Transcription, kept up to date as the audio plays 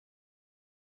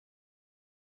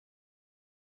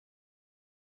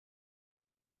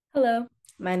Hello,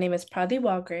 my name is Pradhi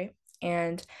Waghray,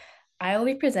 and I will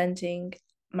be presenting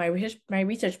my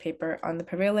research paper on the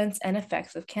prevalence and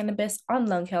effects of cannabis on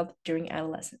lung health during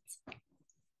adolescence.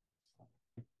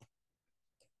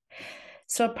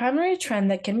 So, a primary trend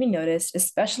that can be noticed,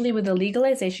 especially with the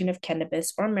legalization of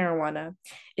cannabis or marijuana,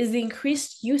 is the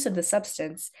increased use of the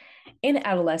substance in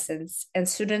adolescents and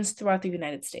students throughout the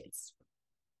United States.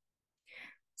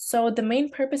 So, the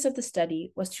main purpose of the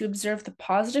study was to observe the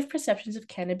positive perceptions of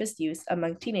cannabis use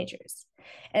among teenagers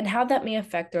and how that may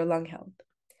affect their lung health,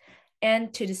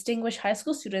 and to distinguish high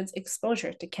school students'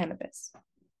 exposure to cannabis.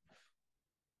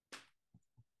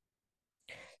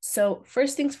 So,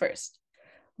 first things first,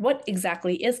 what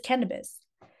exactly is cannabis?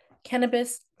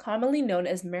 Cannabis, commonly known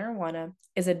as marijuana,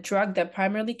 is a drug that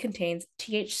primarily contains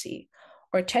THC,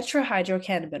 or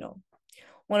tetrahydrocannabinol,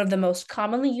 one of the most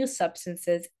commonly used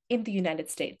substances in the United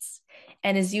States,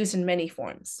 and is used in many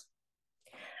forms.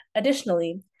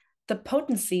 Additionally, the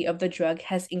potency of the drug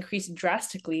has increased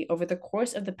drastically over the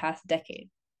course of the past decade.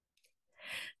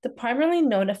 The primarily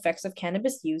known effects of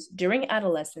cannabis use during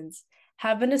adolescence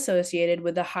have been associated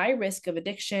with a high risk of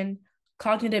addiction,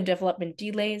 cognitive development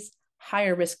delays,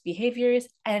 higher risk behaviors,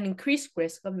 and an increased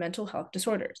risk of mental health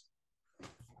disorders.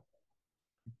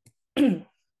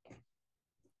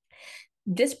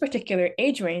 This particular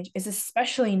age range is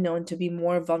especially known to be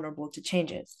more vulnerable to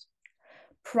changes.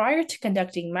 Prior to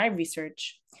conducting my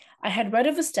research, I had read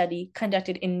of a study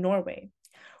conducted in Norway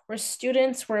where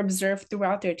students were observed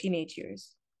throughout their teenage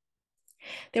years.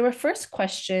 They were first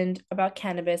questioned about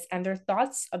cannabis and their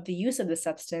thoughts of the use of the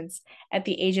substance at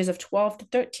the ages of 12 to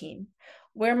 13,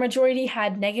 where a majority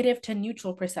had negative to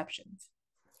neutral perceptions.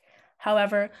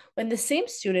 However, when the same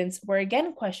students were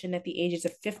again questioned at the ages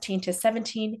of 15 to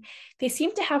 17, they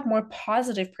seemed to have more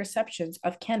positive perceptions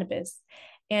of cannabis,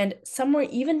 and some were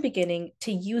even beginning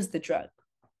to use the drug.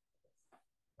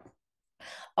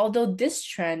 Although this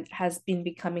trend has been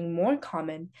becoming more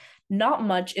common, not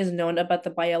much is known about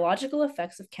the biological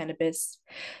effects of cannabis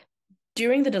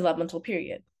during the developmental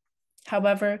period.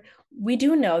 However, we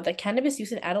do know that cannabis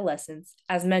use in adolescence,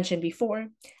 as mentioned before,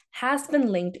 has been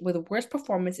linked with worse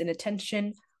performance in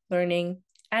attention, learning,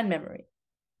 and memory.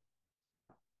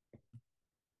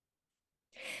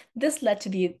 This led to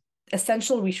the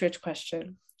essential research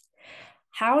question: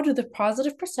 how do the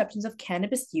positive perceptions of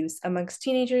cannabis use amongst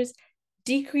teenagers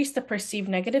decrease the perceived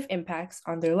negative impacts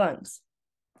on their lungs?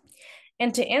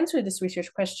 And to answer this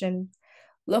research question,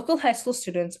 local high school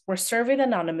students were surveyed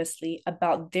anonymously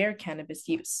about their cannabis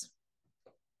use.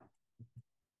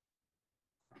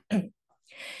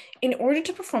 In order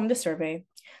to perform the survey,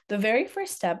 the very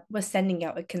first step was sending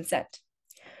out a consent.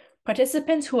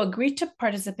 Participants who agreed to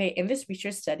participate in this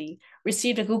research study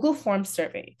received a Google Forms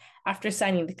survey after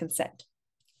signing the consent.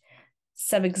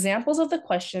 Some examples of the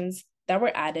questions that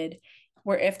were added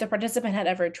were if the participant had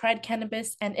ever tried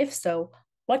cannabis, and if so,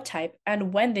 what type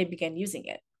and when they began using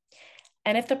it.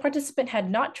 And if the participant had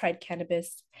not tried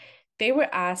cannabis, they were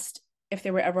asked if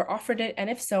they were ever offered it, and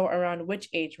if so, around which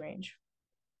age range.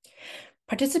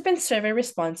 Participant survey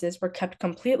responses were kept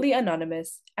completely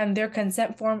anonymous, and their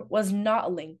consent form was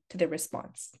not linked to their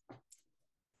response.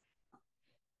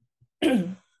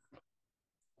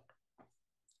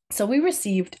 So we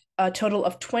received a total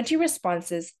of 20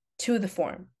 responses to the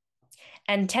form,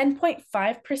 and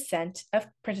 10.5% of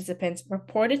participants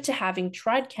reported to having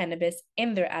tried cannabis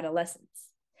in their adolescence.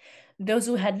 Those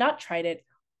who had not tried it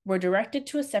were directed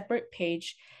to a separate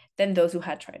page than those who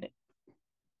had tried it.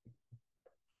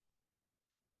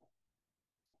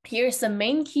 Here are some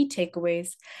main key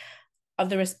takeaways of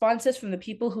the responses from the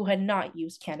people who had not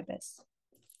used cannabis.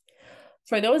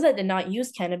 For those that did not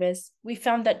use cannabis, we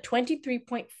found that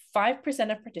 23.5%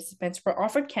 of participants were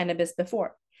offered cannabis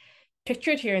before,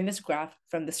 pictured here in this graph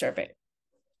from the survey.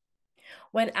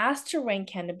 When asked to rank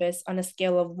cannabis on a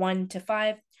scale of 1 to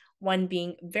 5, 1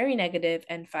 being very negative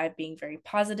and 5 being very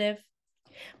positive,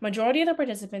 majority of the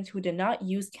participants who did not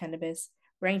use cannabis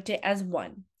ranked it as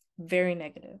 1, very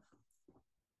negative.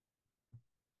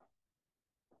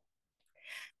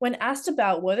 When asked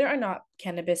about whether or not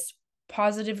cannabis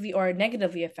positively or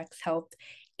negatively affects health,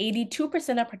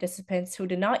 82% of participants who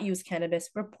did not use cannabis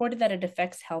reported that it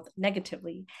affects health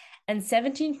negatively, and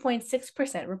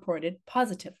 17.6% reported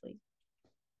positively.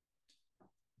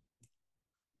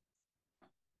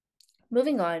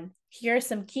 Moving on, here are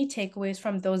some key takeaways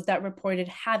from those that reported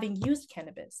having used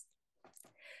cannabis.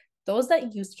 Those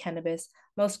that used cannabis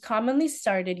most commonly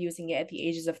started using it at the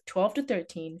ages of 12 to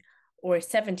 13 or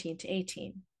 17 to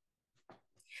 18.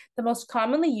 The most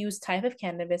commonly used type of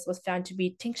cannabis was found to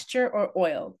be tincture or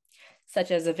oil,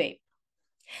 such as a vape.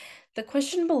 The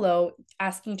question below,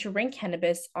 asking to rank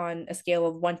cannabis on a scale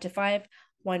of 1 to 5,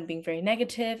 1 being very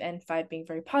negative and 5 being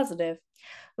very positive,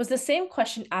 was the same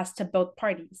question asked to both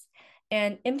parties.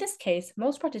 And in this case,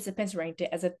 most participants ranked it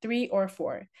as a 3 or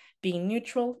 4, being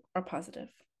neutral or positive.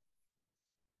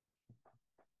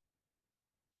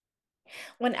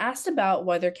 When asked about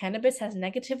whether cannabis has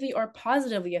negatively or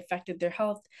positively affected their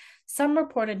health, some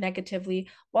reported negatively,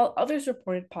 while others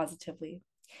reported positively.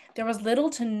 There was little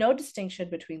to no distinction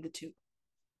between the two.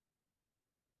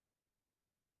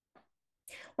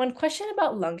 When questioned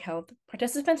about lung health,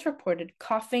 participants reported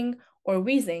coughing or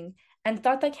wheezing and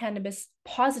thought that cannabis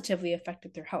positively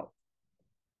affected their health.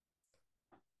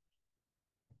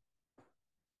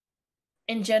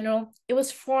 In general, it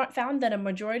was found that a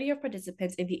majority of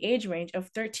participants in the age range of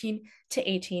 13 to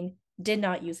 18 did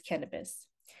not use cannabis.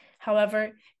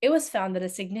 However, it was found that a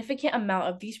significant amount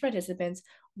of these participants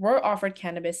were offered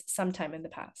cannabis sometime in the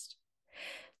past.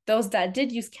 Those that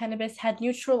did use cannabis had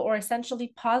neutral or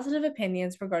essentially positive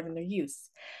opinions regarding their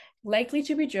use, likely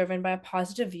to be driven by a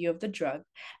positive view of the drug,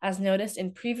 as noticed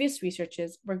in previous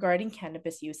researches regarding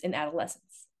cannabis use in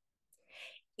adolescence.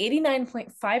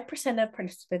 89.5% of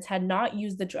participants had not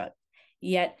used the drug,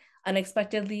 yet,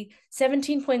 unexpectedly,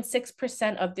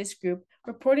 17.6% of this group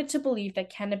reported to believe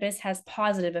that cannabis has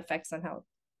positive effects on health,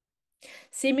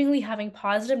 seemingly having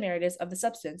positive narratives of the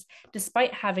substance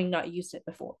despite having not used it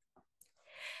before.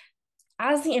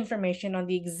 As the information on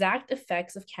the exact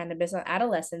effects of cannabis on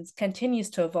adolescents continues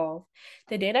to evolve,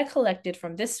 the data collected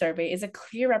from this survey is a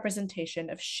clear representation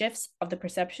of shifts of the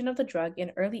perception of the drug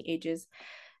in early ages,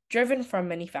 driven from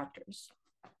many factors.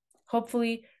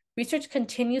 Hopefully, research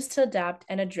continues to adapt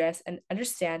and address and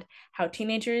understand how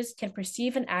teenagers can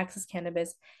perceive and access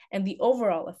cannabis and the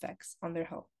overall effects on their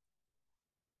health.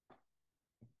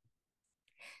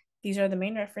 These are the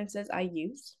main references I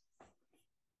used.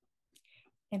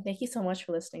 And thank you so much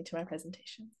for listening to my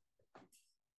presentation.